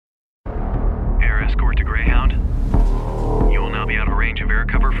escort to Greyhound. You will now be out of range of air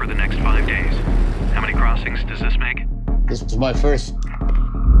cover for the next 5 days. How many crossings does this make? This was my first.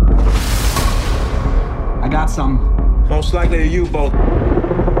 I got some. Most likely a U-boat.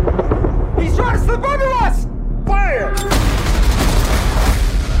 He's trying to slip under us! Fire!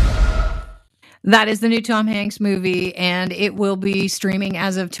 That is the new Tom Hanks movie, and it will be streaming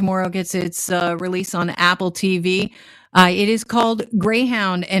as of tomorrow. Gets its release on Apple TV. It is called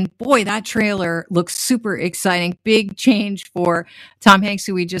Greyhound, and boy, that trailer looks super exciting. Big change for Tom Hanks,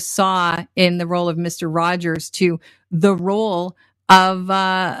 who we just saw in the role of Mr. Rogers, to the role of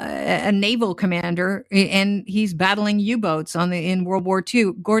a naval commander, and he's battling U-boats in World War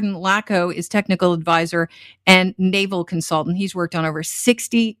II. Gordon Lacko is technical advisor and naval consultant. He's worked on over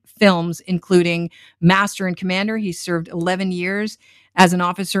 60 films, including Master and Commander. He served 11 years as an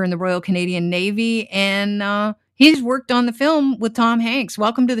officer in the Royal Canadian Navy, and he's worked on the film with Tom Hanks.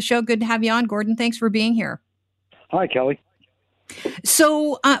 Welcome to the show. Good to have you on, Gordon. Thanks for being here. Hi, Kelly.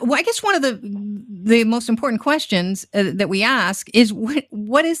 So, I guess one of the most important questions that we ask is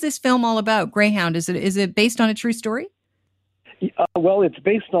what is this film all about? Greyhound, is it based on a true story? Well, it's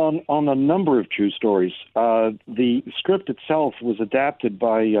based on a number of true stories. The script itself was adapted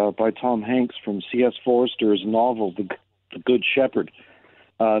by Tom Hanks from C.S. Forester's novel The Good Shepherd.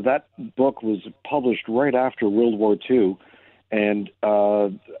 That book was published right after World War II. And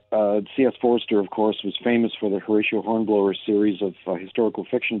C.S. Forester, of course, was famous for the Horatio Hornblower series of historical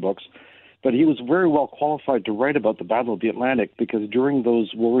fiction books. But he was very well qualified to write about the Battle of the Atlantic because during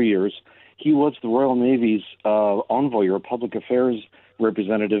those war years, he was the Royal Navy's envoy or public affairs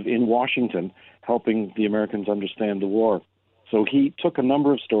representative in Washington, helping the Americans understand the war. So he took a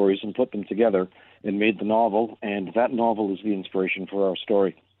number of stories and put them together and made the novel, and that novel is the inspiration for our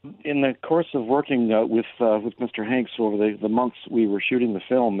story. In the course of working with Mr. Hanks over the months we were shooting the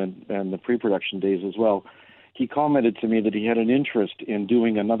film and the pre-production days as well, he commented to me that he had an interest in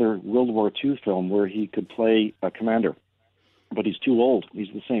doing another World War II film where he could play a commander. But he's too old.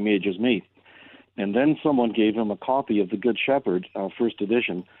 He's the same age as me. And then someone gave him a copy of The Good Shepherd, first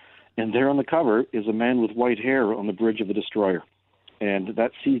edition, and there on the cover is a man with white hair on the bridge of a destroyer. And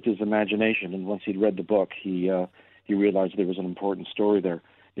that seized his imagination, and once he'd read the book, he realized there was an important story there.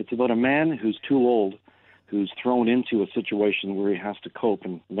 It's about a man who's too old, who's thrown into a situation where he has to cope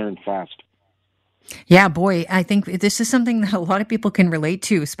and learn fast. Yeah, boy, I think this is something that a lot of people can relate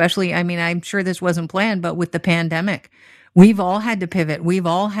to, especially, I mean, I'm sure this wasn't planned, but with the pandemic, we've all had to pivot. We've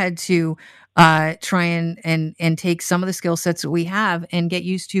all had to try and take some of the skill sets that we have and get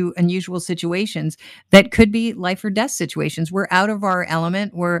used to unusual situations that could be life or death situations. We're out of our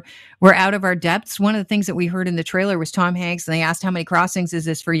element. We're out of our depths. One of the things that we heard in the trailer was Tom Hanks, and they asked, how many crossings is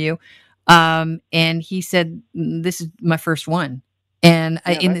this for you? And he said, this is my first one. And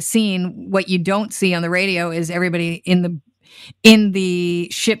in the scene, what you don't see on the radio is everybody in the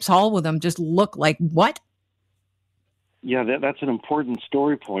ship's hull with them just look like, what? Yeah, that's an important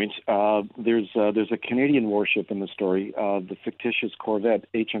story point. There's a Canadian warship in the story, the fictitious corvette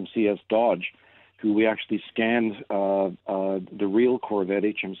HMCS Dodge, who we actually scanned the real corvette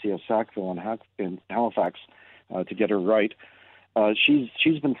HMCS Sackville in Halifax to get her right.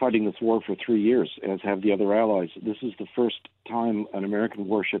 She's been fighting this war for 3 years, as have the other allies. This is the first time an American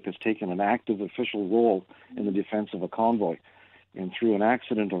warship has taken an active official role in the defense of a convoy. And through an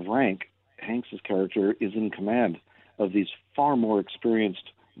accident of rank, Hanks's character is in command of these far more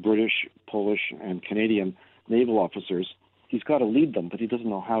experienced British, Polish, and Canadian naval officers. He's got to lead them, but he doesn't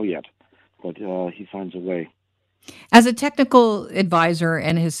know how yet. But he finds a way. As a technical advisor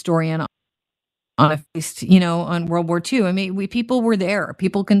and historian on World War II, I mean, people were there.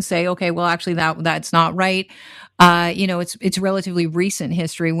 People can say, okay, well, actually, that's not right. It's relatively recent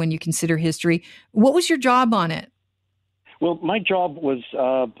history when you consider history. What was your job on it? Well, my job was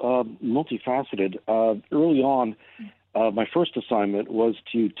multifaceted. Early on, my first assignment was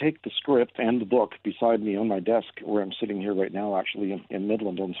to take the script and the book beside me on my desk, where I'm sitting here right now, actually in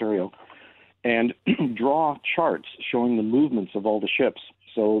Midland, Ontario, and draw charts showing the movements of all the ships.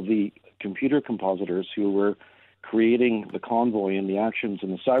 So the computer compositors who were creating the convoy and the actions in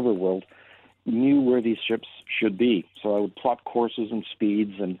the cyber world knew where these ships should be. So I would plot courses and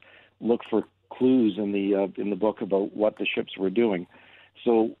speeds and look for clues in the book about what the ships were doing.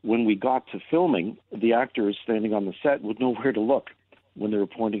 So when we got to filming, the actors standing on the set would know where to look when they were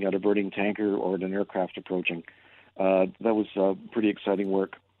pointing at a burning tanker or at an aircraft approaching. That was pretty exciting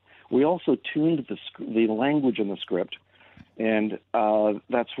work. We also tuned the language in the script, and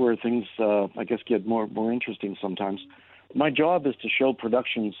that's where things, I guess, get more interesting sometimes. My job is to show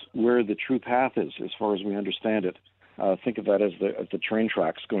productions where the true path is, as far as we understand it. Think of that as the train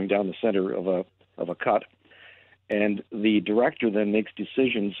tracks going down the center of of a cut. And the director then makes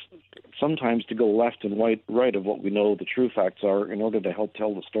decisions sometimes to go left and right of what we know the true facts are in order to help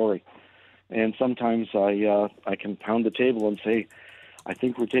tell the story. And sometimes I can pound the table and say, I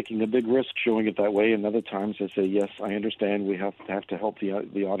think we're taking a big risk showing it that way. And other times I say, yes, I understand. We have to help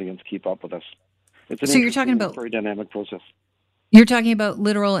the audience keep up with us. It's an you're talking about very dynamic process. You're talking about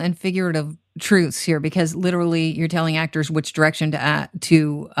literal and figurative truths here, because literally you're telling actors which direction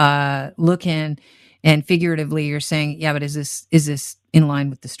to look in, and figuratively you're saying, yeah, but is this in line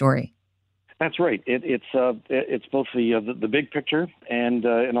with the story? That's right. It's both the big picture and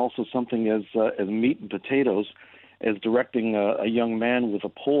also something as meat and potatoes, as directing a young man with a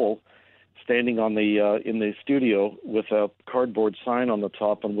pole standing on in the studio with a cardboard sign on the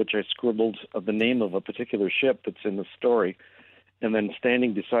top on which I scribbled the name of a particular ship that's in the story, and then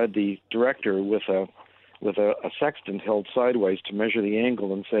standing beside the director with a sextant held sideways to measure the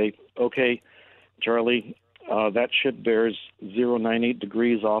angle and say, okay, Charlie, that ship bears 0.98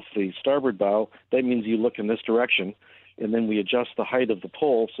 degrees off the starboard bow. That means you look in this direction, and then we adjust the height of the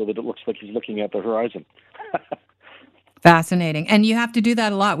pole so that it looks like he's looking at the horizon. Fascinating. And you have to do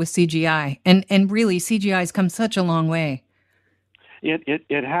that a lot with CGI. And really, CGI has come such a long way.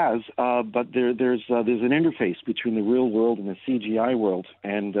 It has, but there's an interface between the real world and the CGI world,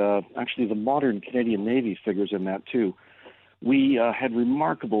 and actually the modern Canadian Navy figures in that too. We had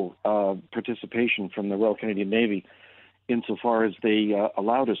remarkable participation from the Royal Canadian Navy insofar as they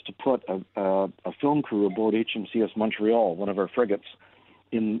allowed us to put a film crew aboard HMCS Montreal, one of our frigates,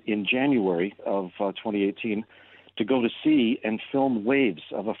 in January of 2018, to go to sea and film waves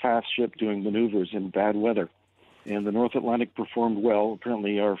of a fast ship doing maneuvers in bad weather. And the North Atlantic performed well.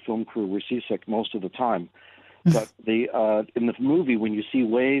 Apparently, our film crew were seasick most of the time. But in the movie, when you see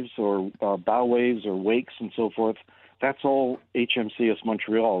waves or bow waves or wakes and so forth, that's all HMCS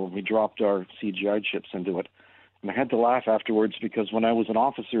Montreal. We dropped our CGI ships into it. And I had to laugh afterwards because when I was an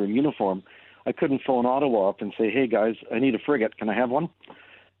officer in uniform, I couldn't phone Ottawa up and say, hey, guys, I need a frigate. Can I have one?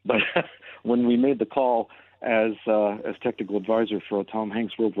 But when we made the call as technical advisor for a Tom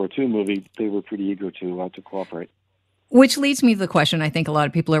Hanks World War II movie, they were pretty eager to cooperate. Which leads me to the question I think a lot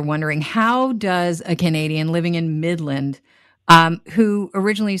of people are wondering: how does a Canadian living in Midland, who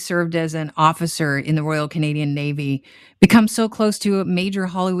originally served as an officer in the Royal Canadian Navy, become so close to a major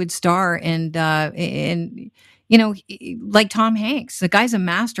Hollywood star and you know, like Tom Hanks? The guy's a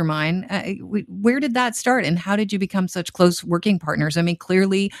mastermind. Where did that start, and how did you become such close working partners? I mean,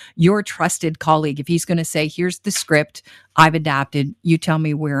 clearly your trusted colleague. If he's going to say, here's the script, I've adapted, you tell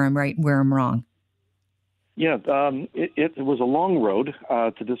me where I'm right and where I'm wrong. Yeah, it was a long road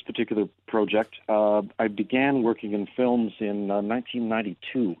to this particular project. I began working in films in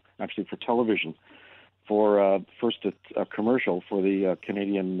 1992, actually for television, for first a commercial for the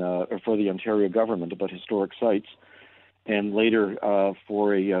Canadian or for the Ontario government about historic sites, and later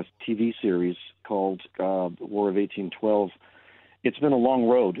for a TV series called War of 1812. It's been a long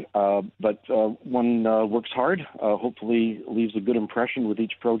road, but one works hard. Hopefully, leaves a good impression with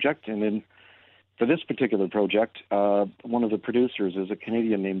each project, and then. For this particular project, one of the producers is a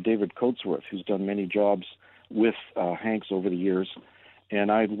Canadian named David Coatsworth, who's done many jobs with Hanks over the years.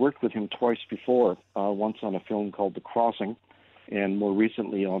 And I'd worked with him twice before, once on a film called The Crossing, and more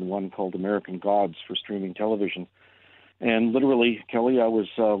recently on one called American Gods for streaming television. And literally, Kelly, I was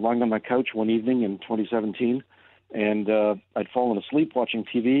lying on my couch one evening in 2017, and I'd fallen asleep watching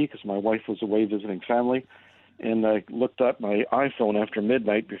TV because my wife was away visiting family. And I looked at my iPhone after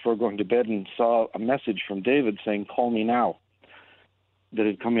midnight before going to bed and saw a message from David saying, call me now, that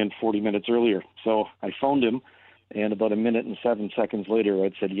had come in 40 minutes earlier. So I phoned him, and about 1 minute and 7 seconds later,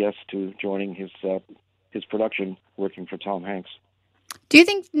 I'd said yes to joining his production, working for Tom Hanks. Do you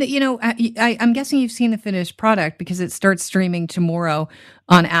think, you know, I'm guessing you've seen the finished product because it starts streaming tomorrow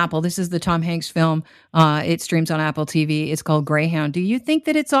on Apple. This is the Tom Hanks film. It streams on Apple TV. It's called Greyhound. Do you think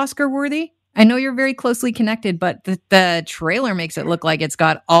that it's Oscar worthy? I know you're very closely connected, but the trailer makes it look like it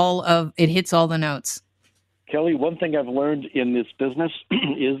hits all the notes. Kelly, one thing I've learned in this business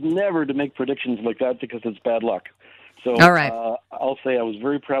is never to make predictions like that because it's bad luck. So all right. I'll say I was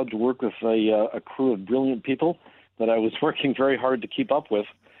very proud to work with a crew of brilliant people that I was working very hard to keep up with.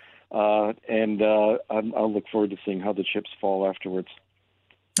 And I'll look forward to seeing how the chips fall afterwards.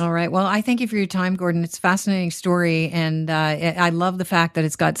 All right. Well, I thank you for your time, Gordon. It's a fascinating story, and I love the fact that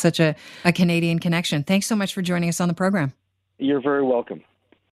it's got such a Canadian connection. Thanks so much for joining us on the program. You're very welcome.